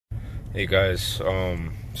Hey guys,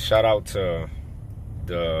 shout out to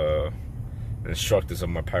the instructors of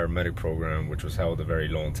my paramedic program, which was held a very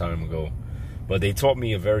long time ago. But they taught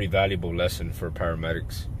me a very valuable lesson for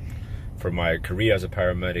paramedics, for my career as a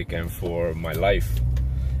paramedic and for my life.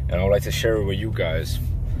 And I would like to share it with you guys.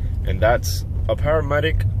 And that's a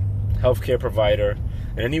paramedic, healthcare provider,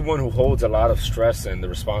 and anyone who holds a lot of stress and the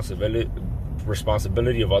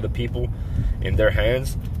responsibility of other people in their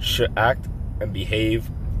hands should act and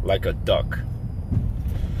behave like a duck.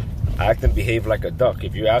 Act and behave like a duck.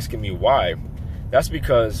 If you're asking me why, that's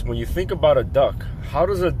because when you think about a duck, how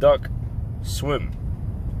does a duck swim?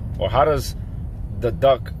 Or how does the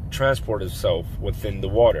duck transport itself within the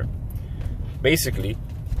water? Basically,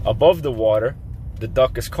 above the water, the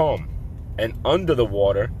duck is calm. And under the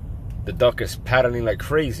water, the duck is paddling like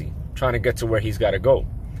crazy, trying to get to where he's got to go.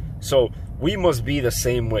 So we must be the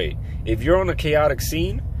same way. If you're on a chaotic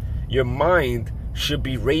scene, your mind should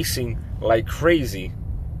be racing like crazy,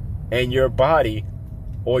 and your body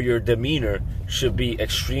or your demeanor should be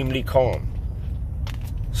extremely calm.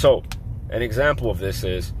 So an example of this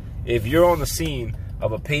is, if you're on the scene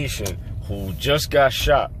of a patient who just got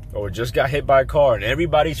shot or just got hit by a car and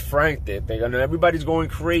everybody's frantic, everybody's going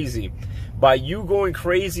crazy, by you going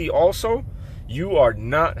crazy also, you are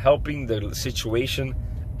not helping the situation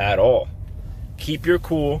at all. Keep your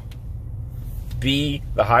cool, be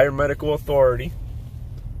the higher medical authority,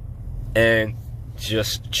 and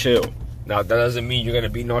just chill. Now, that doesn't mean you're going to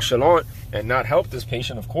be nonchalant and not help this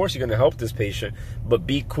patient. Of course, you're going to help this patient, but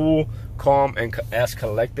be cool, calm, and as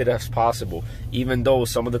collected as possible, even though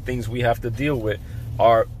some of the things we have to deal with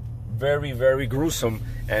are very, very gruesome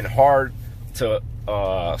and hard to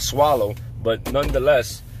swallow. But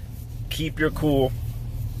nonetheless, keep your cool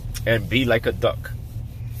and be like a duck.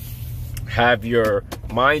 Have your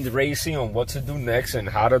mind racing on what to do next and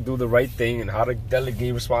how to do the right thing and how to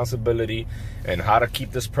delegate responsibility and how to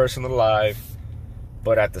keep this person alive.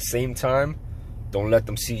 But at the same time, don't let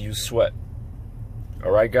them see you sweat.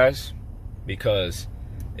 All right, guys? Because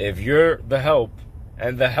if you're the help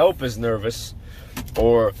and the help is nervous,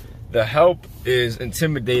 or the help is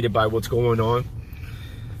intimidated by what's going on,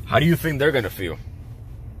 how do you think they're going to feel?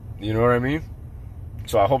 You know what I mean?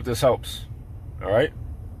 So I hope this helps. All right?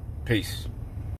 Peace.